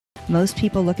Most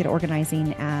people look at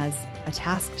organizing as a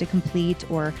task to complete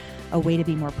or a way to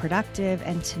be more productive.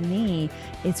 And to me,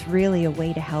 it's really a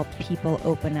way to help people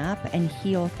open up and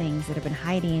heal things that have been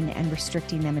hiding and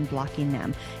restricting them and blocking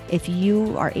them. If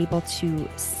you are able to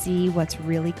see what's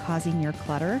really causing your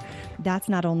clutter, that's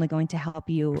not only going to help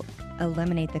you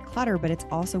eliminate the clutter, but it's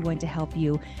also going to help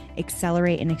you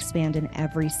accelerate and expand in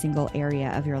every single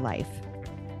area of your life.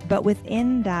 But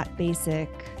within that basic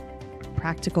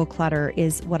practical clutter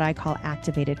is what I call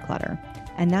activated clutter.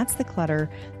 And that's the clutter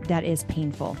that is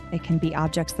painful. It can be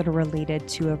objects that are related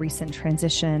to a recent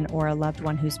transition or a loved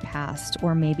one who's passed,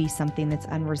 or maybe something that's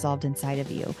unresolved inside of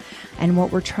you. And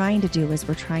what we're trying to do is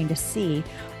we're trying to see,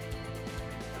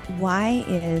 why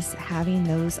is having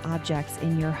those objects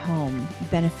in your home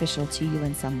beneficial to you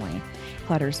in some way?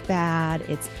 Clutter's bad.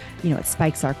 It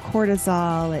spikes our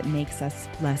cortisol. It makes us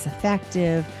less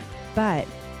effective. But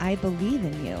I believe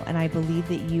in you, and I believe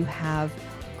that you have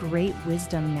great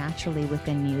wisdom naturally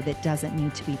within you that doesn't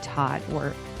need to be taught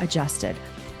or adjusted.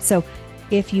 So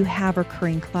if you have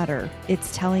recurring clutter,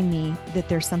 it's telling me that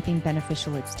there's something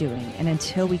beneficial it's doing. And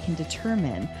until we can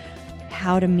determine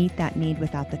how to meet that need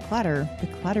without the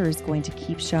clutter is going to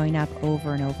keep showing up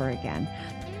over and over again.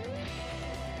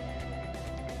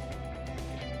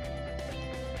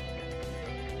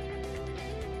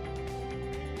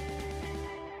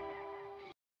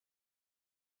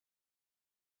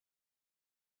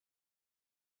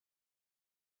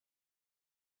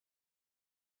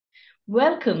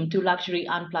 Welcome to Luxury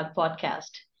Unplugged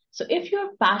podcast. So, if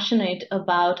you're passionate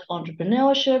about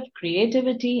entrepreneurship,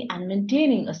 creativity, and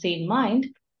maintaining a sane mind,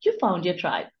 you found your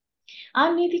tribe.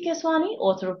 I'm Neeti Keswani,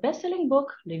 author of best-selling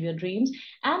book Live Your Dreams,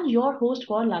 and your host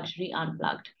for Luxury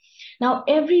Unplugged. Now,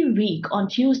 every week on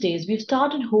Tuesdays, we've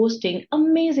started hosting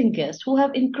amazing guests who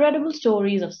have incredible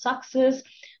stories of success,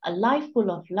 a life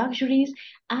full of luxuries,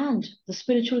 and the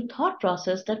spiritual thought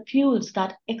process that fuels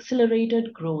that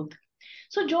accelerated growth.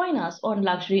 So join us on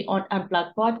Luxury on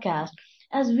Unplugged podcast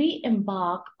as we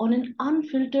embark on an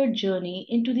unfiltered journey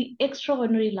into the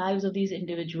extraordinary lives of these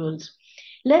individuals.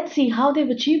 Let's see how they've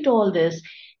achieved all this,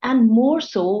 and more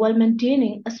so while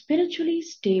maintaining a spiritually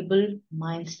stable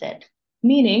mindset,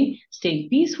 meaning staying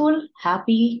peaceful,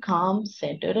 happy, calm,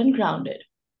 centered, and grounded.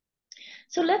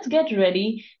 So let's get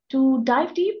ready to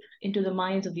dive deep into the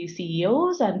minds of these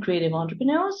CEOs and creative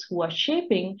entrepreneurs who are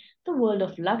shaping the world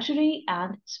of luxury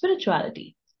and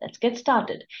spirituality. Let's get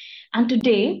started. And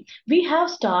today we have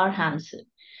Star Hansen.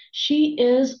 She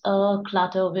is a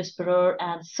clutter whisperer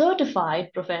and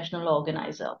certified professional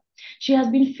organizer. She has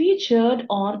been featured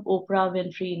on Oprah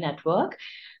Winfrey Network,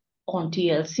 on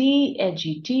TLC,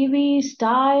 Edgy TV,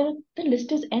 Style. The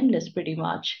list is endless pretty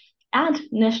much, and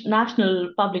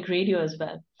national public radio as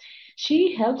well.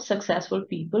 She helps successful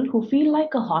people who feel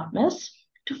like a hot mess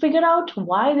to figure out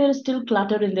why there is still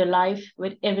clutter in their life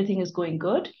when everything is going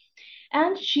good.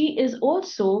 And she is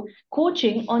also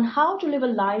coaching on how to live a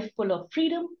life full of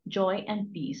freedom, joy,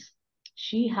 and peace.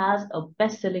 She has a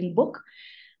best selling book,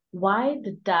 Why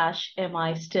the Dash Am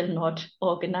I Still Not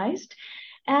Organized?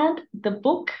 And the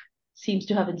book seems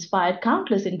to have inspired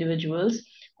countless individuals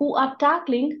who are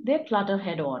tackling their clutter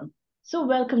head on. So,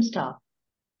 welcome, Star.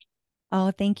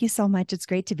 Oh, thank you so much. It's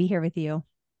great to be here with you.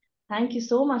 Thank you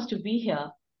so much to be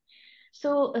here.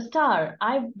 So, Star,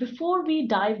 I before we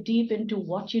dive deep into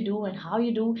what you do and how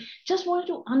you do, just wanted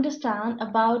to understand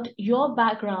about your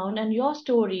background and your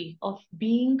story of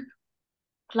being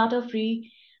clutter-free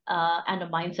and a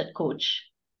mindset coach.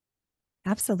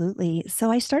 Absolutely. So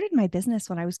I started my business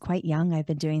when I was quite young. I've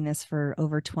been doing this for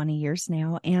over 20 years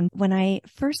now. And when I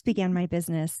first began my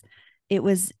business,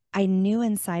 I knew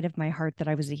inside of my heart that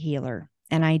I was a healer.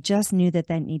 And I just knew that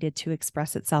that needed to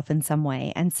express itself in some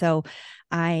way. And so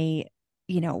I,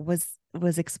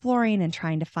 was exploring and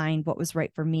trying to find what was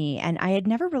right for me. And I had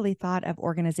never really thought of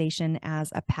organization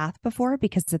as a path before,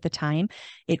 because at the time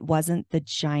it wasn't the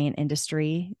giant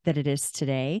industry that it is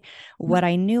today. What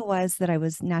I knew was that I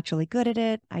was naturally good at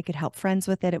it. I could help friends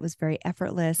with it. It was very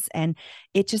effortless. And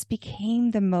it just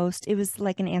became it was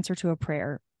like an answer to a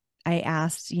prayer. I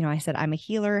asked, I said, I'm a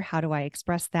healer. How do I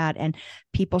express that? And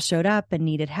people showed up and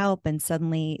needed help. And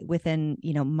suddenly within,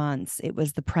 months, it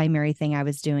was the primary thing I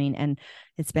was doing. And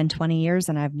it's been 20 years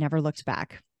and I've never looked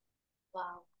back.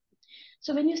 Wow.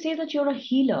 So, when you say that you're a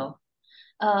healer,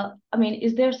 I mean,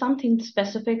 is there something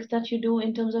specific that you do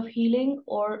in terms of healing,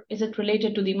 or is it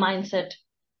related to the mindset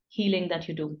healing that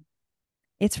you do?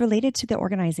 It's related to the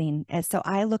organizing. And so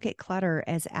I look at clutter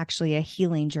as actually a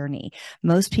healing journey.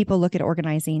 Most people look at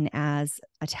organizing as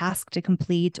a task to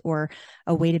complete or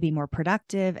a way to be more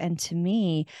productive. And to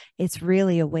me, it's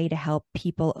really a way to help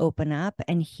people open up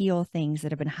and heal things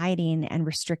that have been hiding and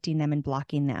restricting them and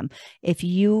blocking them. If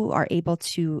you are able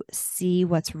to see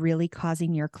what's really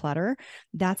causing your clutter,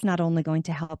 that's not only going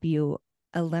to help you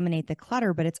eliminate the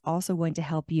clutter, but it's also going to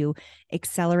help you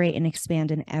accelerate and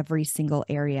expand in every single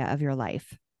area of your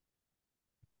life.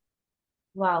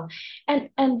 Wow.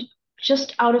 And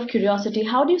just out of curiosity,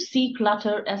 how do you see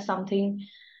clutter as something,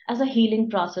 as a healing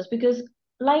process? Because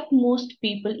like most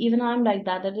people, even I'm like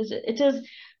that, it is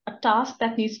a task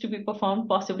that needs to be performed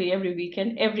possibly every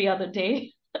weekend, every other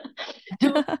day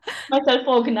to keep myself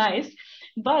organized.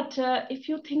 But if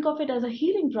you think of it as a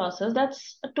healing process,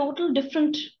 that's a total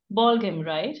different ballgame,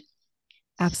 right? So,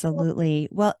 Absolutely.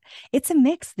 Well, it's a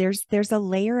mix. There's a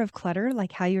layer of clutter,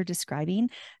 like how you're describing,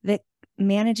 that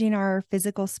managing our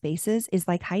physical spaces is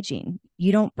like hygiene.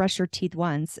 You don't brush your teeth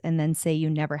once and then say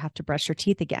you never have to brush your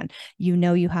teeth again. You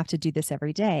know you have to do this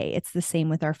every day. It's the same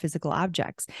with our physical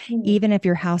objects. hmm, Even if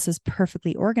your house is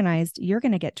perfectly organized, you're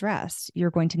going to get dressed.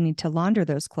 You're going to need to launder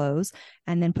those clothes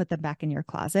and then put them back in your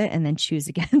closet and then choose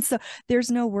again. So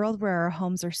there's no world where our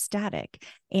homes are static.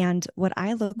 And what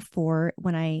I look for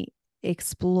when I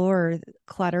explore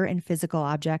clutter and physical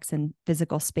objects and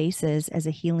physical spaces as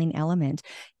a healing element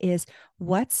is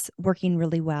what's working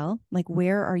really well. Like,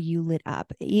 where are you lit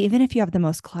up? Even if you have the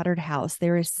most cluttered house,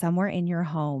 there is somewhere in your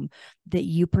home that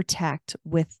you protect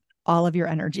with all of your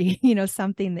energy,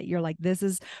 something that you're like, this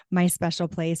is my special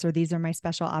place, or these are my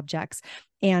special objects.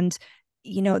 And,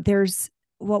 there's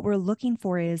what we're looking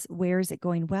for is, where is it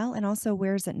going well? And also,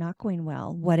 where is it not going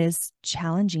well? What is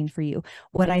challenging for you?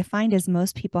 What I find is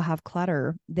most people have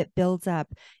clutter that builds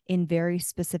up in very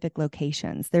specific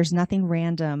locations. There's nothing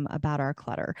random about our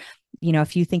clutter.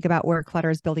 If you think about where clutter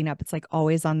is building up, it's like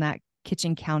always on that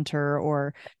kitchen counter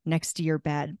or next to your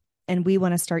bed. And we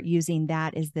want to start using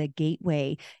that as the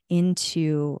gateway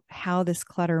into how this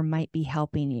clutter might be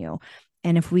helping you.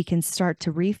 And if we can start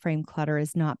to reframe clutter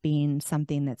as not being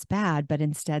something that's bad, but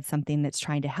instead something that's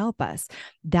trying to help us,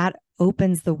 that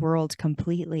opens the world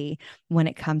completely when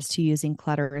it comes to using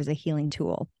clutter as a healing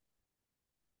tool.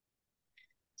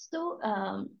 so,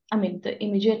 I mean, the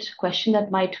immediate question that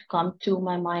might come to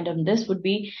my mind on this would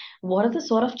be, what are the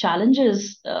sort of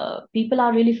challenges people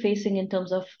are really facing in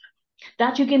terms of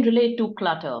that you can relate to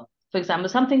clutter? For example,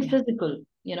 something Yeah. physical,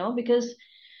 because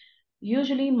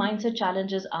usually mindset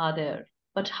challenges are there,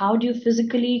 but how do you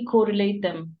physically correlate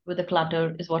them with the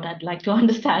clutter is what I'd like to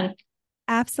understand.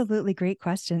 Absolutely. Great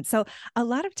question. So, a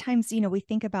lot of times, we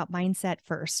think about mindset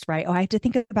first, right? Oh, I have to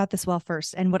think about this well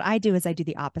first. And what I do is I do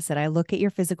the opposite. I look at your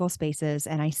physical spaces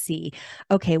and I see,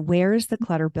 okay, where is the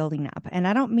clutter building up? And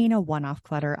I don't mean a one off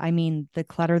clutter, I mean the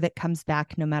clutter that comes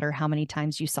back no matter how many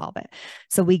times you solve it.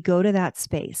 So, we go to that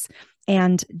space.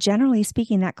 And generally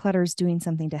speaking, that clutter is doing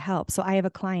something to help. So, I have a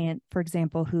client, for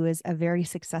example, who is a very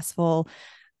successful,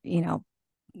 you know,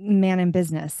 man in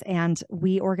business, and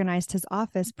we organized his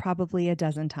office probably a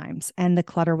dozen times, and the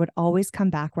clutter would always come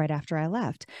back right after I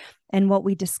left. And what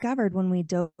we discovered when we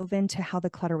dove into how the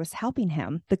clutter was helping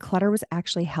him, the clutter was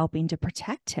actually helping to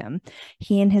protect him.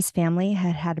 He and his family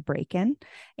had had a break in,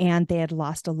 and they had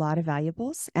lost a lot of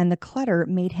valuables, and the clutter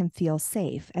made him feel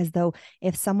safe, as though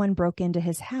if someone broke into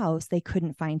his house, they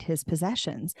couldn't find his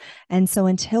possessions. And so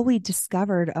until we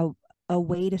discovered a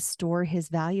way to store his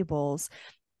valuables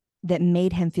that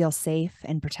made him feel safe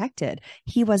and protected,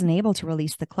 he wasn't able to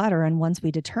release the clutter. And once we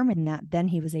determined that, then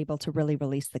he was able to really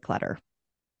release the clutter.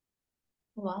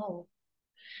 Wow,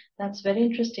 that's very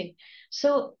interesting.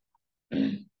 So,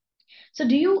 so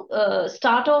do you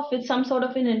start off with some sort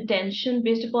of an intention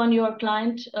based upon your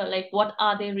client? Like, what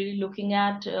are they really looking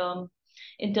at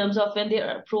in terms of when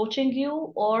they're approaching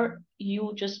you, or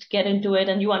you just get into it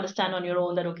and you understand on your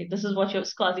own that, okay, this is what you're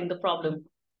causing the problem?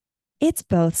 It's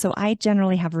both. So I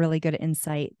generally have really good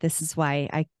insight. This is why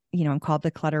I'm called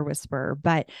the clutter whisperer,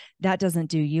 but that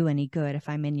doesn't do you any good if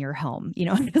I'm in your home,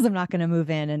 because I'm not going to move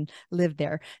in and live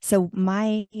there. So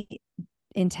my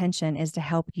intention is to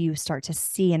help you start to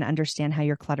see and understand how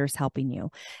your clutter is helping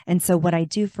you. And so what I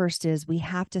do first is we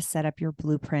have to set up your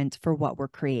blueprint for what we're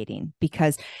creating,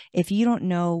 because if you don't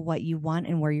know what you want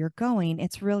and where you're going,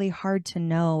 it's really hard to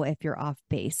know if you're off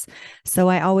base. So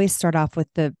I always start off with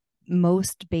the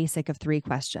most basic of three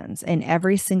questions. In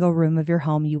every single room of your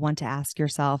home, you want to ask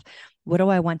yourself, what do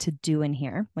I want to do in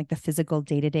here? Like the physical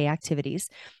day-to-day activities.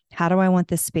 How do I want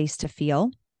this space to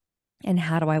feel? And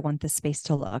how do I want this space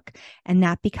to look? And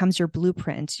that becomes your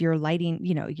blueprint, your lighting,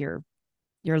 your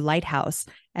your lighthouse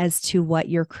as to what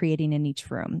you're creating in each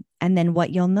room. And then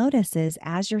what you'll notice is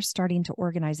as you're starting to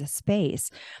organize a space,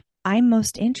 I'm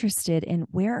most interested in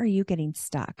where are you getting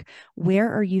stuck?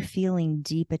 Where are you feeling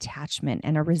deep attachment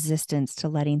and a resistance to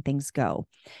letting things go?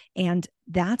 And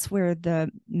that's where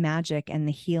the magic and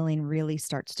the healing really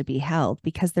starts to be held,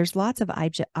 because there's lots of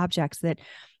objects that,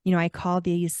 I call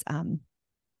these,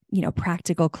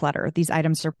 practical clutter. These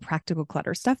items are practical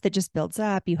clutter, stuff that just builds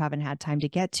up. You haven't had time to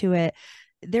get to it.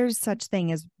 There's such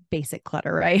thing as basic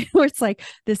clutter, right? Where it's like,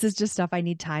 this is just stuff I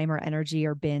need time or energy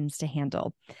or bins to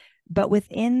handle. But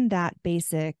within that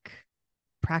basic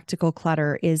practical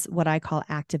clutter is what I call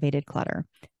activated clutter.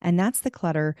 And that's the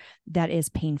clutter that is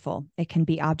painful. It can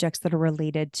be objects that are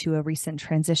related to a recent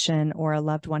transition or a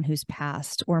loved one who's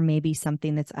passed, or maybe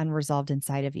something that's unresolved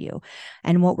inside of you.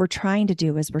 And what we're trying to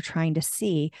do is we're trying to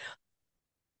see,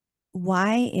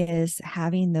 why is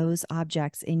having those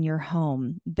objects in your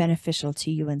home beneficial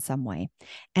to you in some way?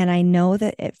 And I know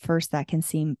that at first that can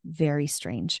seem very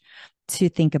strange to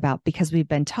think about, because we've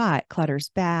been taught clutter's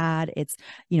bad. It's,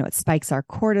 it spikes our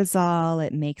cortisol.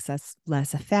 It makes us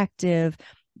less effective.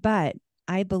 But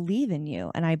I believe in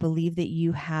you, and I believe that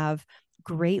you have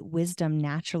great wisdom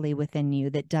naturally within you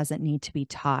that doesn't need to be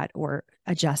taught or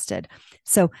adjusted.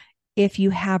 So if you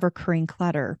have recurring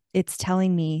clutter, it's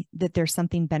telling me that there's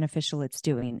something beneficial it's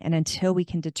doing. And until we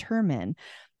can determine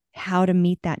how to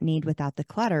meet that need without the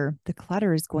clutter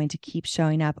is going to keep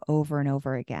showing up over and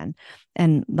over again.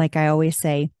 And like I always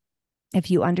say,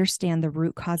 if you understand the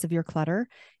root cause of your clutter,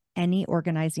 any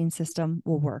organizing system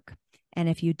will work. And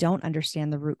if you don't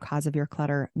understand the root cause of your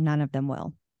clutter, none of them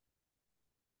will.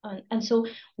 And so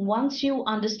once you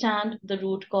understand the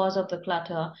root cause of the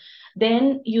clutter,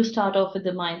 then you start off with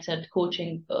the mindset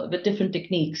coaching with different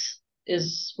techniques,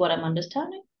 is what I'm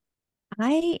understanding.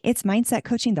 It's mindset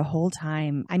coaching the whole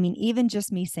time. I mean, even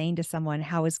just me saying to someone,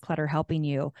 how is clutter helping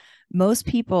you? Most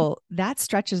people, that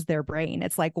stretches their brain.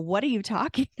 It's like, what are you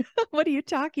talking? What are you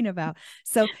talking about?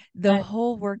 So the Right.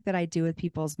 whole work that I do with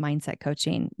people's mindset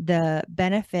coaching, the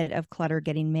benefit of clutter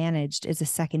getting managed is a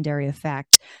secondary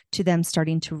effect to them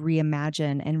starting to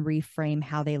reimagine and reframe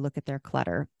how they look at their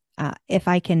clutter. If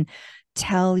I can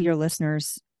tell your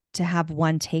listeners to have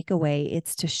one takeaway,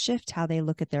 it's to shift how they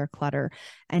look at their clutter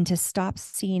and to stop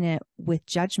seeing it with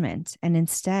judgment and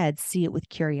instead see it with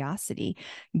curiosity.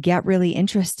 Get really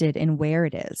interested in where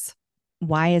it is.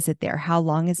 Why is it there? How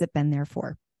long has it been there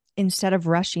for? Instead of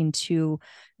rushing to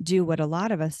do what a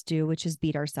lot of us do, which is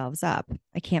beat ourselves up.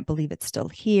 I can't believe it's still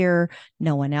here.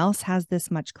 No one else has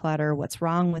this much clutter. What's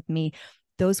wrong with me?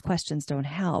 Those questions don't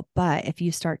help. But if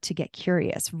you start to get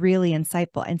curious, really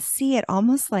insightful, and see it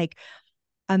almost like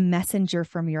a messenger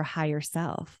from your higher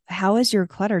self. How is your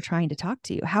clutter trying to talk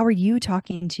to you? How are you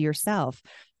talking to yourself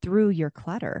through your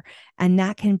clutter? And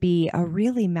that can be a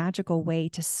really magical way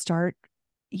to start,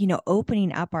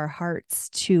 opening up our hearts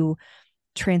to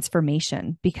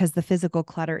transformation, because the physical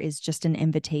clutter is just an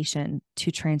invitation to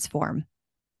transform.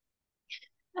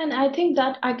 And I think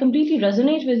that I completely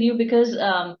resonate with you because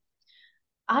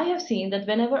I have seen that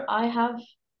whenever I have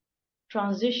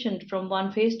transitioned from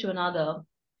one phase to another,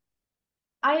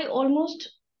 I almost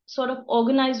sort of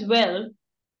organize well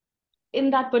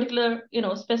in that particular,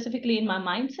 specifically in my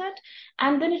mindset.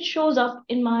 And then it shows up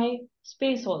in my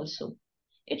space also.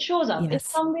 It shows up in Yes.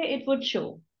 some way, it would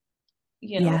show,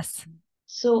 you know. Yes.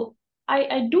 So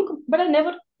I do, but I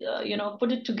never,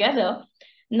 put it together.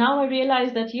 Now I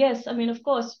realize that, yes, I mean, of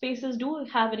course, spaces do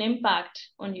have an impact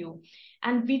on you.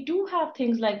 And we do have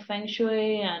things like Feng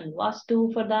Shui and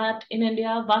Vastu for that in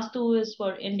India. Vastu is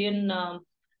for Indian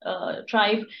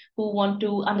tribe who want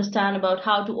to understand about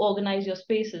how to organize your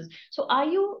spaces. So are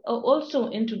you also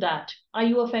into that? Are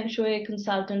you a Feng Shui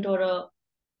consultant or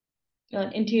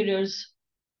an interiors?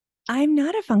 I'm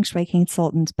not a feng shui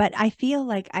consultant, but I feel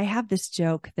like I have this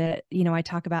joke that, I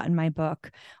talk about in my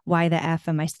book, Why the F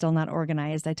Am I Still Not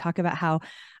Organized? I talk about how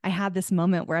I had this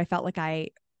moment where I felt like I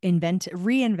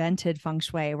reinvented feng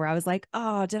shui, where I was like,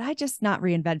 oh, did I just not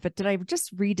reinvent, but did I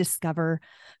just rediscover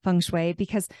feng shui?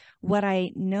 Because what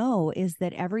I know is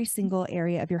that every single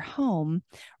area of your home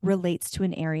relates to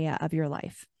an area of your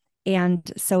life.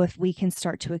 And so if we can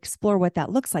start to explore what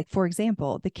that looks like, for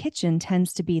example, the kitchen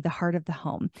tends to be the heart of the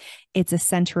home. It's a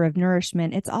center of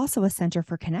nourishment. It's also a center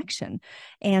for connection.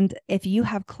 And if you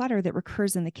have clutter that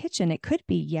recurs in the kitchen, it could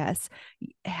be, yes,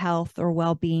 health or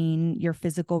well-being, your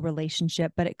physical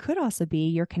relationship, but it could also be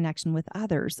your connection with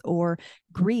others or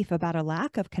grief about a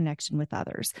lack of connection with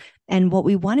others. And what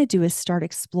we want to do is start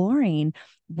exploring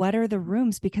what are the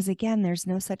rooms? Because again, there's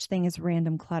no such thing as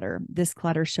random clutter. This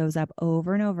clutter shows up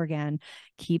over and over again,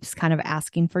 keeps kind of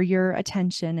asking for your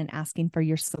attention and asking for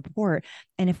your support.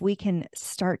 And if we can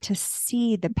start to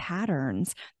see the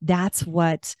patterns, that's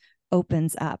what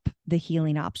opens up the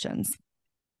healing options.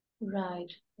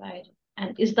 Right, right.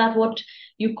 And is that what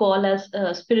you call as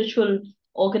spiritual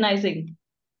organizing?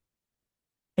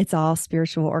 It's all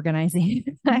spiritual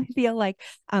organizing. I feel like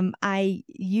I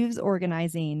use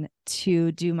organizing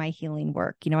to do my healing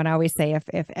work. And I always say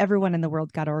if everyone in the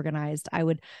world got organized, I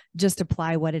would just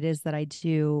apply what it is that I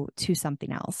do to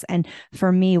something else. And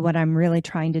for me, what I'm really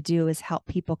trying to do is help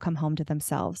people come home to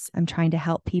themselves. I'm trying to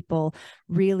help people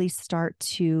really start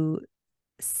to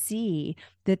see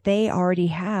that they already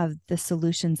have the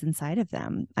solutions inside of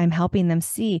them. I'm helping them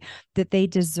see that they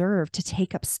deserve to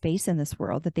take up space in this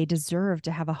world, that they deserve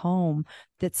to have a home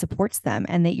that supports them,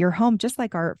 and that your home, just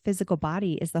like our physical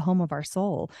body is the home of our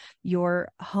soul, your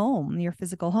home, your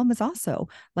physical home is also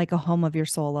like a home of your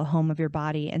soul, a home of your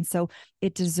body. And so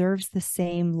it deserves the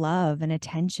same love and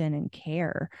attention and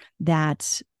care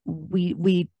that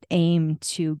we aim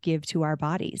to give to our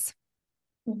bodies.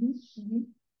 Mm-hmm, mm-hmm.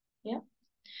 Yeah.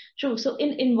 True. So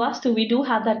in Vastu, we do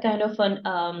have that kind of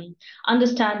an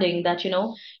understanding that,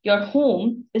 your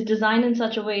home is designed in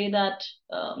such a way that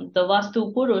the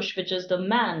Vastu Purush, which is the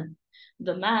man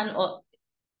or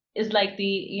is like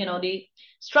the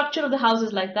structure of the house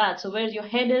is like that. So where your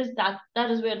head is,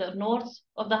 that is where the north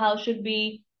of the house should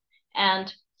be.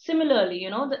 And similarly,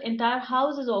 the entire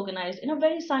house is organized in a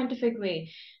very scientific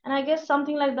way. And I guess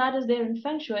something like that is there in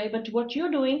Feng Shui. But what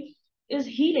you're doing is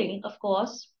healing, of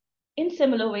course, in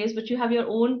similar ways, but you have your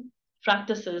own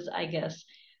practices, I guess.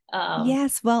 Um,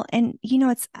 Yes, well, and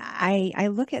it's I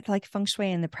look at like feng shui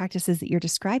and the practices that you're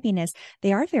describing as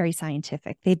they are very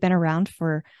scientific. They've been around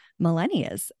for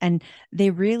millennia, and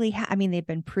they really I mean, they've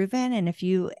been proven. And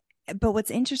but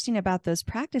what's interesting about those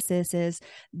practices is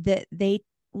that they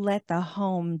let the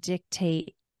home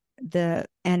dictate the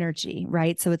energy,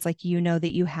 right? So it's like,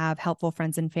 that you have helpful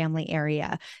friends and family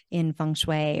area in feng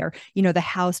shui, or, the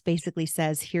house basically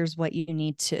says, here's what you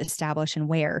need to establish and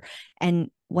where. And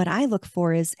what I look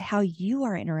for is how you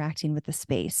are interacting with the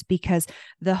space, because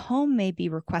the home may be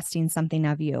requesting something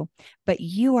of you, but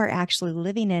you are actually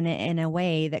living in it in a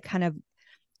way that kind of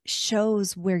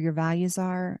shows where your values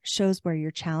are, shows where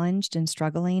you're challenged and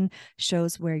struggling,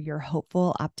 shows where you're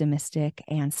hopeful, optimistic,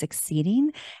 and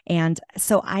succeeding. And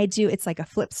so it's like a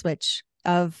flip switch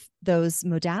of those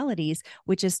modalities,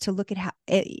 which is to look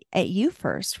at you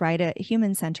first, right? A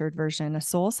human-centered version, a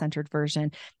soul-centered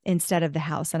version, instead of the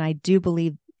house. And I do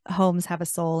believe homes have a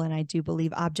soul, and I do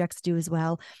believe objects do as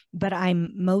well. But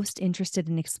I'm most interested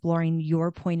in exploring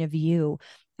your point of view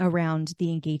around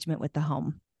the engagement with the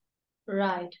home.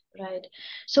 right, right.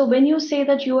 So when you say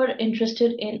that you are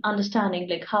interested in understanding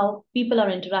like how people are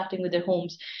interacting with their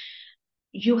homes,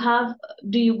 you have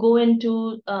do you go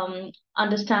into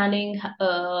understanding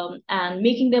and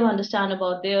making them understand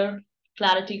about their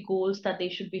clarity goals that they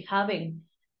should be having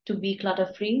to be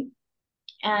clutter free?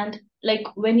 And like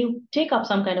when you take up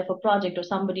some kind of a project or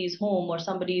somebody's home or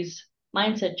somebody's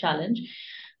mindset challenge,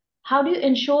 how do you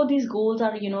ensure these goals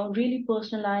are, really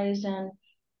personalized and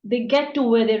they get to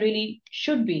where they really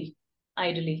should be,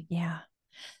 ideally? Yeah.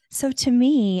 So to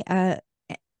me,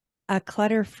 a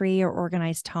clutter free or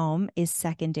organized home is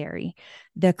secondary.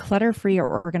 The clutter free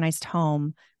or organized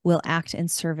home will act in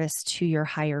service to your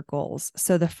higher goals.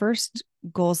 So the first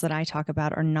goals that I talk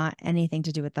about are not anything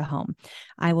to do with the home.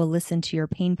 I will listen to your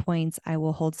pain points. I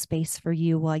will hold space for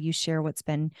you while you share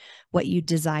what you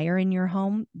desire in your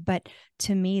home. But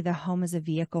to me, the home is a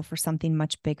vehicle for something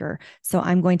much bigger. So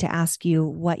I'm going to ask you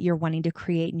what you're wanting to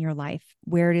create in your life,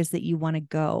 where it is that you want to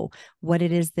go, what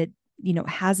it is that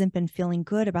hasn't been feeling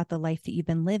good about the life that you've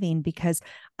been living, because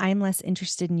I'm less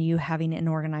interested in you having an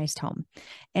organized home.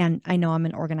 And I know I'm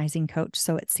an organizing coach,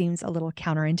 so it seems a little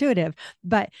counterintuitive,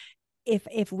 but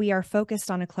if we are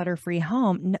focused on a clutter-free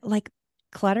home, like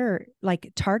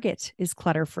Target is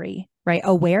clutter-free, right?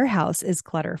 A warehouse is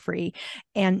clutter-free,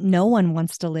 and no one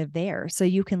wants to live there. So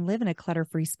you can live in a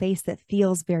clutter-free space that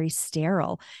feels very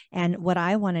sterile. And what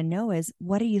I want to know is,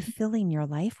 what are you filling your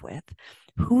life with?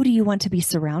 Who do you want to be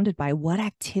surrounded by? What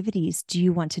activities do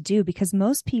you want to do? Because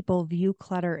most people view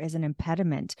clutter as an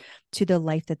impediment to the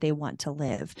life that they want to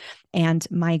live. And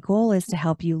my goal is to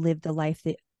help you live the life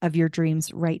of your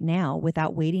dreams right now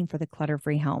without waiting for the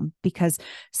clutter-free home, because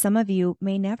some of you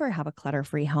may never have a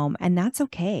clutter-free home, and that's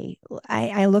okay.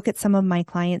 I look at some of my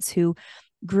clients who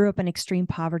grew up in extreme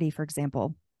poverty, for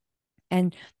example,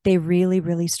 And they really,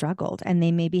 really struggled. And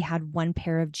they maybe had one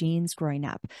pair of jeans growing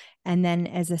up. And then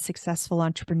as a successful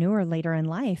entrepreneur later in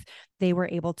life, they were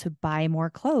able to buy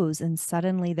more clothes. And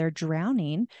suddenly they're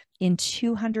drowning in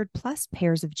 200 plus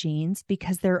pairs of jeans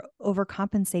because they're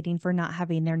overcompensating for not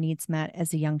having their needs met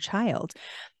as a young child.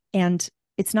 And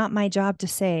it's not my job to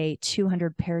say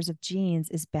 200 pairs of jeans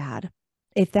is bad.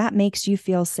 If that makes you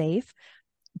feel safe,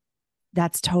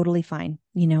 that's totally fine.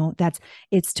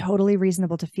 It's totally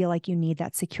reasonable to feel like you need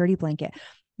that security blanket.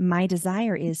 My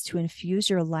desire is to infuse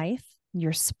your life,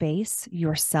 your space,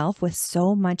 yourself with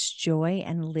so much joy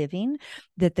and living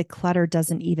that the clutter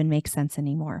doesn't even make sense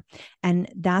anymore.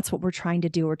 And that's what we're trying to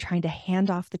do. We're trying to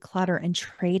hand off the clutter and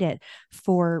trade it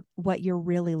for what you're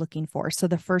really looking for. So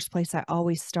the first place I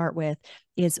always start with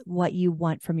is what you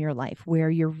want from your life, where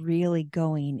you're really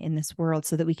going in this world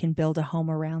so that we can build a home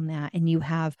around that. And you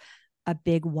have a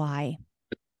big why.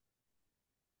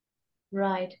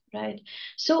 Right, right.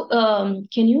 So,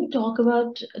 can you talk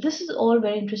about this? Is all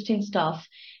very interesting stuff.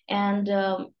 And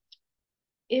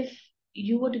if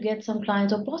you were to get some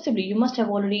clients, or possibly you must have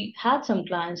already had some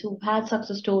clients who've had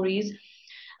success stories,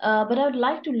 but I would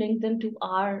like to link them to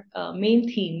our main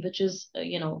theme, which is,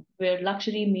 where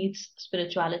luxury meets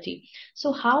spirituality.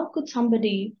 So, how could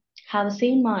somebody have a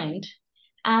sane mind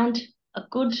and a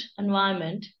good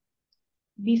environment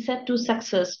be set to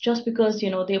success just because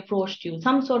they approached you?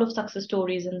 Some sort of success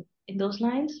stories in those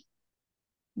lines.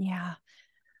 Yeah.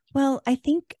 Well, I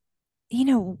think,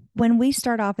 when we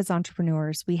start off as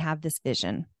entrepreneurs, we have this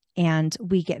vision and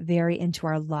we get very into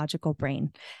our logical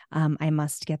brain. I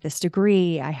must get this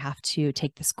degree. I have to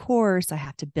take this course. I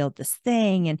have to build this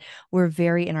thing. And we're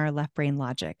very in our left brain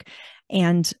logic.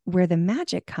 And where the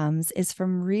magic comes is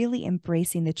from really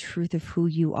embracing the truth of who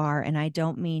you are. And I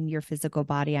don't mean your physical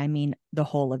body, I mean the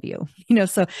whole of you.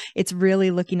 So it's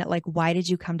really looking at like, why did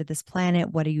you come to this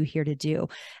planet? What are you here to do?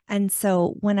 And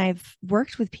so when I've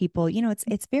worked with people,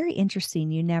 it's very interesting.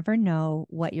 You never know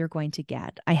what you're going to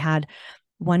get. I had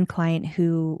one client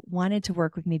who wanted to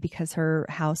work with me because her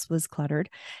house was cluttered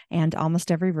and almost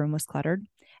every room was cluttered.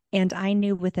 And I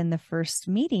knew within the first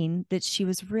meeting that she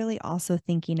was really also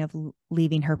thinking of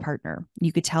leaving her partner.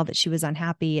 You could tell that she was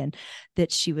unhappy and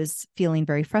that she was feeling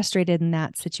very frustrated in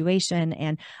that situation.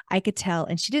 And I could tell,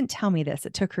 and she didn't tell me this,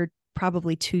 it took her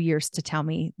probably 2 years to tell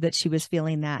me that she was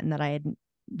feeling that and that I had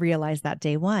realized that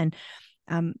day one.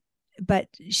 Um, but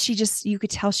you could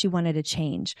tell she wanted to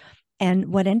change.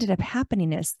 And what ended up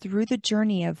happening is through the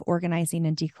journey of organizing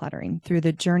and decluttering, through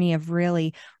the journey of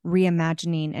really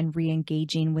reimagining and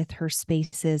re-engaging with her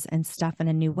spaces and stuff in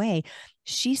a new way,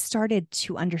 she started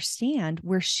to understand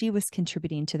where she was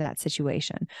contributing to that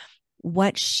situation,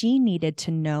 what she needed to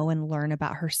know and learn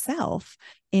about herself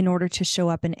in order to show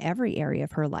up in every area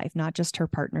of her life, not just her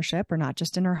partnership or not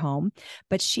just in her home,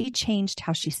 but she changed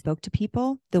how she spoke to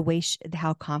people,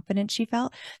 how confident she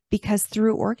felt, because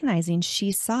through organizing,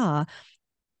 she saw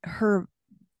the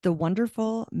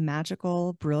wonderful,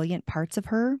 magical, brilliant parts of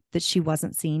her that she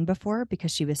wasn't seeing before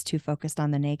because she was too focused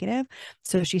on the negative.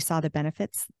 So she saw the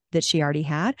benefits that she already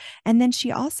had. And then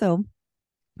she also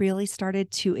really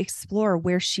started to explore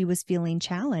where she was feeling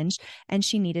challenged and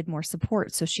she needed more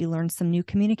support. So she learned some new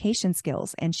communication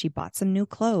skills and she bought some new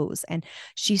clothes and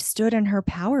she stood in her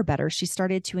power better. She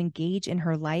started to engage in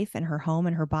her life and her home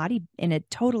and her body in a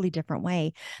totally different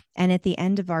way. And at the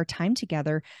end of our time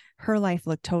together, her life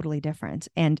looked totally different.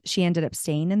 And she ended up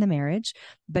staying in the marriage,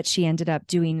 but she ended up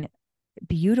doing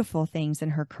beautiful things in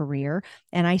her career.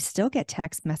 And I still get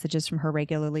text messages from her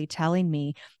regularly telling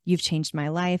me, you've changed my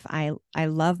life. I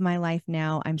love my life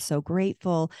now. I'm so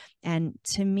grateful. And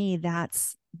to me,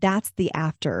 that's the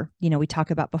after. We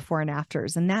talk about before and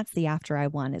afters, and that's the after I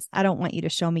want. Is I don't want you to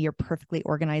show me your perfectly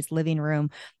organized living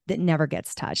room that never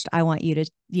gets touched. I want you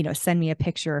to, send me a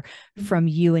picture from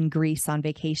you in Greece on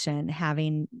vacation,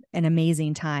 having an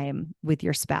amazing time with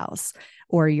your spouse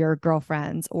or your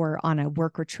girlfriends or on a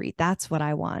work retreat. That's what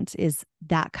I want, is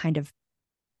that kind of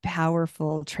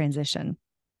powerful transition.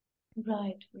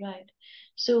 Right, right.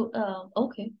 So,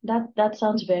 okay, that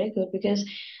sounds very good because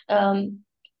um,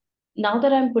 now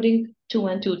that I'm putting two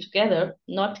and two together,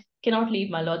 not cannot leave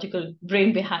my logical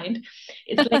brain behind.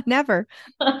 It's like Never.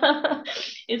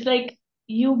 it's like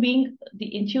you being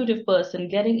the intuitive person,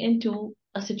 getting into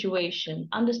a situation,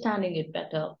 understanding it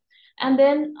better, and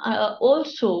then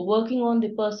also working on the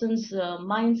person's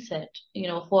mindset,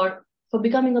 for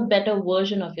becoming a better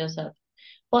version of yourself,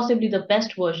 possibly the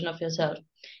best version of yourself,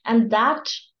 and that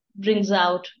brings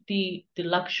out the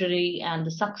luxury and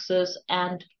the success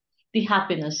and the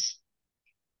happiness,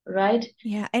 right?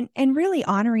 Yeah. And really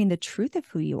honoring the truth of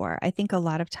who you are. I think a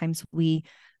lot of times we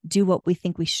do what we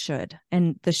think we should.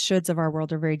 And the shoulds of our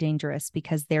world are very dangerous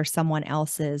because they're someone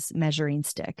else's measuring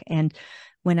stick. And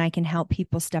when I can help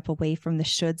people step away from the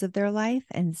shoulds of their life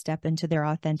and step into their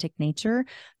authentic nature,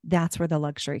 that's where the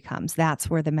luxury comes. That's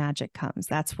where the magic comes.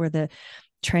 That's where the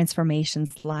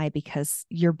transformations lie, because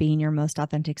you're being your most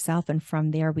authentic self. And from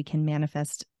there, we can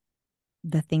manifest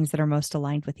the things that are most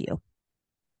aligned with you.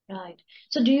 Right.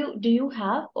 So do you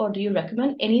have, or do you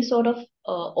recommend any sort of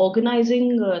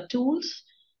organizing tools?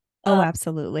 Oh, Uh,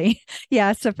 absolutely.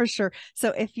 Yeah. So for sure.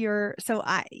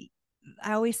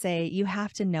 I always say you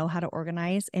have to know how to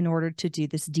organize in order to do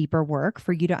this deeper work.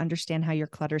 For you to understand how your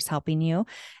clutter is helping you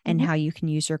and mhm. how you can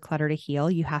use your clutter to heal,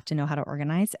 you have to know how to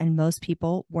organize. And most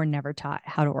people were never taught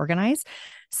how to organize.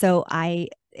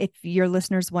 If your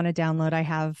listeners want to download, I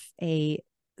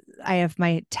have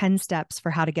my 10 steps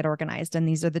for how to get organized. And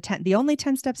these are the only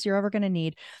 10 steps you're ever going to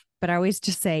need. But I always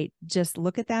just say, just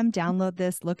look at them, download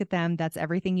this, look at them. That's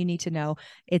everything you need to know.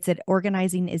 It's at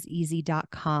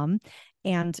organizingiseasy.com.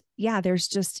 And yeah,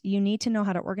 you need to know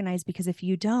how to organize, because if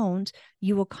you don't,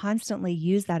 you will constantly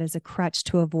use that as a crutch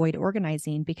to avoid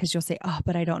organizing, because you'll say, oh,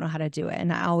 but I don't know how to do it.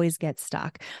 And I always get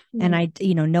stuck. And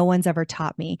no one's ever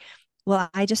taught me. Well,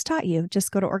 I just taught you.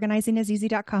 Just go to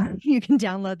organizingiseasy.com. You can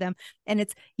download them. And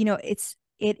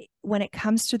when it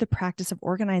comes to the practice of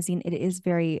organizing, it is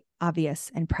very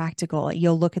obvious and practical.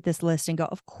 You'll look at this list and go,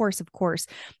 of course, of course.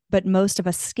 But most of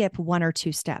us skip one or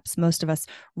two steps. Most of us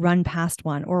run past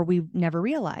one, or we never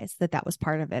realize that that was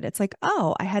part of it. It's like,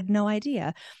 oh, I had no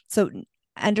idea. So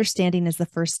understanding is the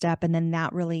first step. And then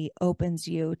that really opens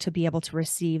you to be able to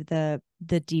receive the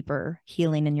deeper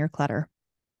healing in your clutter.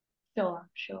 Sure,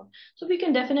 sure. So we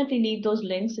can definitely leave those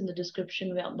links in the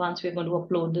description once we're going to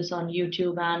upload this on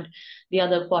YouTube and the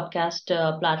other podcast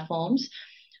platforms.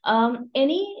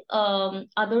 Any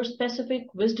other specific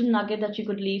wisdom nugget that you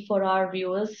could leave for our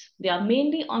viewers? They are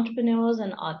mainly entrepreneurs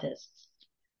and artists.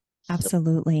 So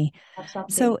Absolutely. have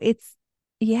something. So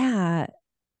yeah,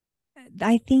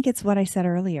 I think it's what I said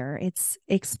earlier. It's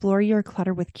explore your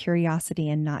clutter with curiosity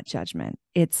and not judgment.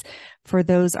 It's for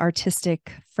those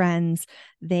artistic friends,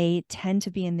 they tend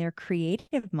to be in their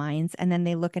creative minds, and then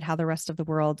they look at how the rest of the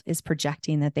world is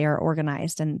projecting that they are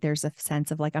organized. And there's a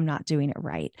sense of like, I'm not doing it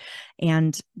right.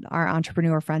 And our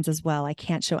entrepreneur friends as well, I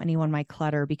can't show anyone my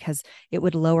clutter because it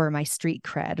would lower my street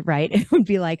cred, right? It would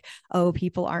be like, oh,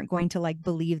 people aren't going to like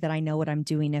believe that I know what I'm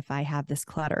doing if I have this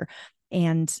clutter.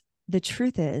 And the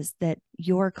truth is that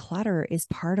your clutter is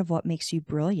part of what makes you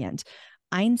brilliant.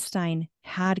 Einstein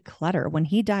had clutter. When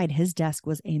he died, his desk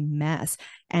was a mess.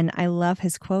 And I love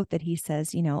his quote that he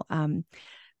says, if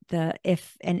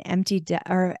an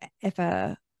or if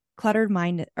a cluttered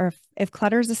mind, or if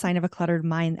clutter is a sign of a cluttered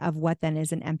mind, of what then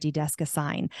is an empty desk a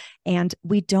sign? And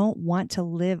we don't want to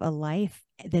live a life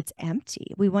that's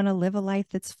empty. We want to live a life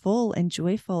that's full and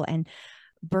joyful and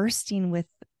bursting with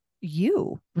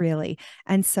you, really.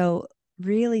 And so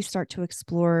really start to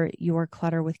explore your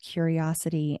clutter with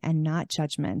curiosity and not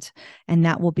judgment. And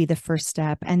that will be the first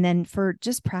step. And then for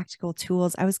just practical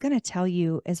tools, I was going to tell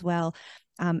you as well,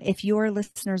 if your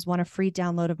listeners want a free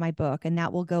download of my book, and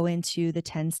that will go into the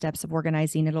 10 steps of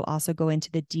organizing, it'll also go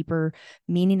into the deeper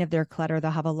meaning of their clutter.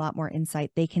 They'll have a lot more insight.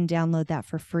 They can download that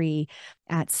for free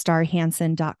at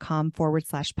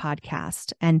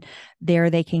starhansen.com/podcast. And there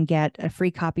they can get a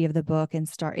free copy of the book and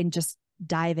start and just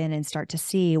dive in and start to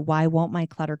see, why won't my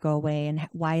clutter go away, and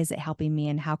why is it helping me,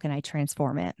 and how can I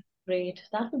transform it? Great.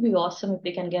 That would be awesome if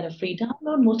they can get a free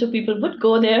download. Most of people would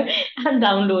go there and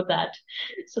download that.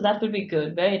 So that would be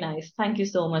good. Very nice. Thank you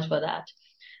so much for that.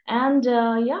 And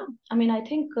yeah, I mean, I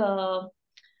think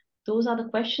those are the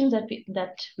questions that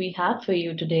we had for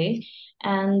you today.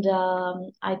 And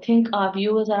I think our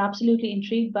viewers are absolutely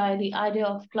intrigued by the idea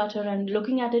of clutter and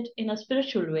looking at it in a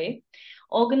spiritual way,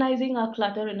 organizing our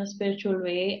clutter in a spiritual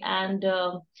way, and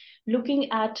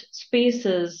looking at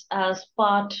spaces as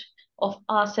part of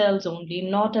ourselves only,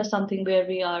 not as something where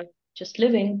we are just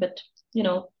living, but you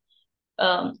know,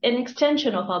 an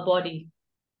extension of our body,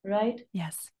 right?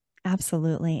 Yes,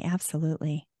 absolutely.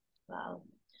 Absolutely. Wow.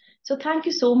 So thank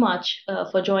you so much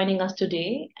for joining us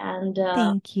today. And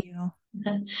Thank you.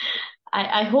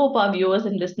 I hope our viewers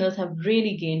and listeners have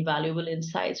really gained valuable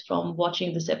insights from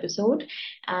watching this episode.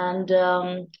 And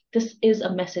this is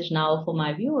a message now for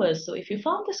my viewers. So if you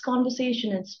found this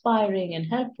conversation inspiring and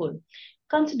helpful,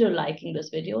 consider liking this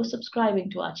video,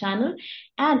 subscribing to our channel,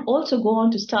 and also go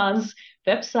on to Star's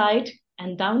website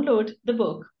and download the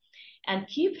book. And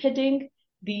keep hitting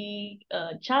the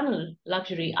channel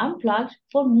Luxury Unplugged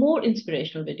for more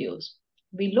inspirational videos.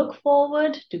 We look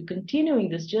forward to continuing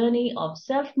this journey of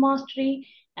self mastery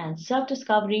and self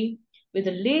discovery with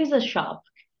a laser sharp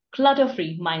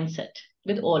clutter-free mindset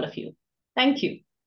with all of you. Thank you.